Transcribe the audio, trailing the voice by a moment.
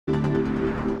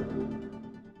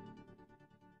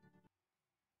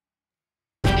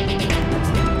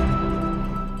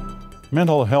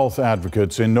Mental health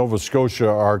advocates in Nova Scotia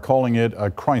are calling it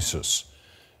a crisis.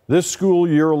 This school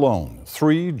year alone,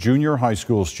 3 junior high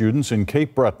school students in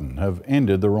Cape Breton have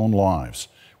ended their own lives,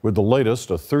 with the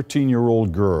latest a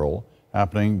 13-year-old girl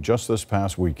happening just this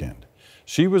past weekend.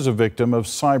 She was a victim of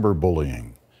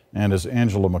cyberbullying, and as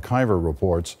Angela MacIvor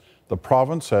reports, the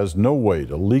province has no way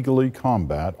to legally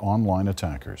combat online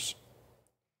attackers.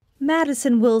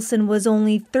 Madison Wilson was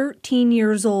only 13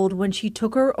 years old when she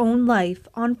took her own life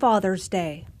on Father's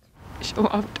Day. She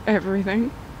loved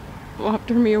everything, loved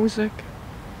her music,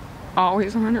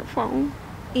 always on her phone.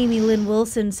 Amy Lynn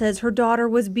Wilson says her daughter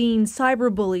was being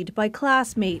cyberbullied by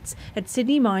classmates at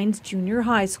Sydney Mines Junior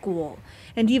High School.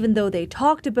 And even though they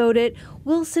talked about it,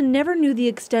 Wilson never knew the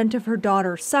extent of her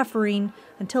daughter's suffering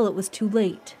until it was too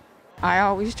late. I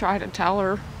always try to tell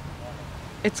her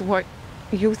it's what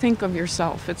you think of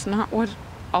yourself. It's not what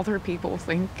other people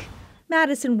think.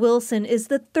 Madison Wilson is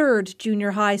the 3rd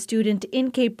junior high student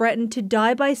in Cape Breton to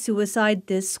die by suicide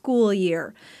this school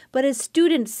year. But as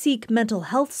students seek mental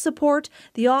health support,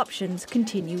 the options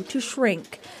continue to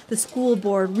shrink. The school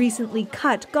board recently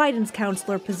cut guidance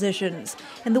counselor positions,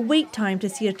 and the wait time to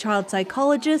see a child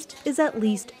psychologist is at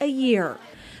least a year.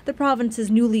 The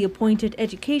province's newly appointed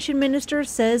education minister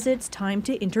says it's time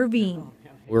to intervene.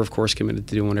 We're of course committed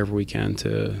to doing whatever we can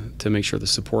to make sure the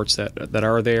supports that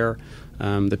are there,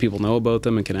 that people know about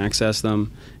them and can access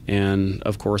them, and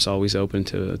of course always open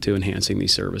to enhancing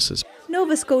these services.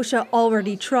 Nova Scotia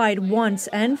already tried once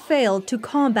and failed to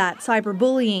combat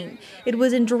cyberbullying. It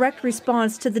was in direct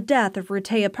response to the death of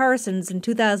Rehtaeh Parsons in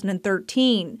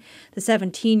 2013. The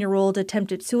 17-year-old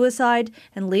attempted suicide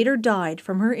and later died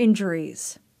from her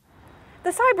injuries. The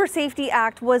Cyber Safety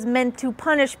Act was meant to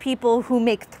punish people who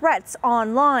make threats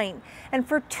online. And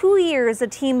for 2 years, a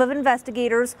team of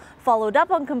investigators followed up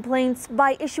on complaints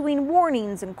by issuing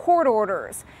warnings and court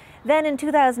orders. Then in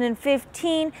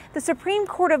 2015, the Supreme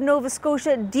Court of Nova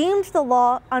Scotia deemed the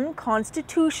law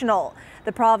unconstitutional.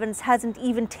 The province hasn't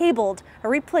even tabled a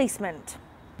replacement.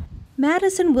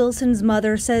 Madison Wilson's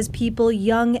mother says people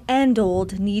young and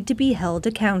old need to be held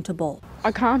accountable.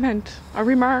 A comment, a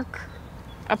remark,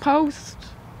 a post.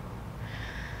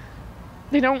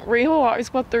 They don't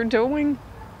realize what they're doing,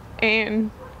 and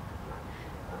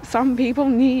some people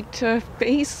need to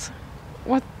face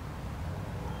what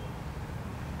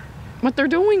they're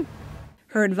doing.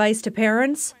 Her advice to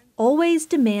parents: always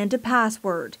demand a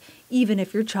password, even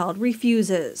if your child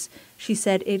refuses. She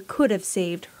said it could have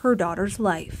saved her daughter's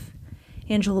life.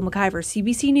 Angela MacIvor,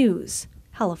 CBC News,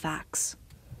 Halifax.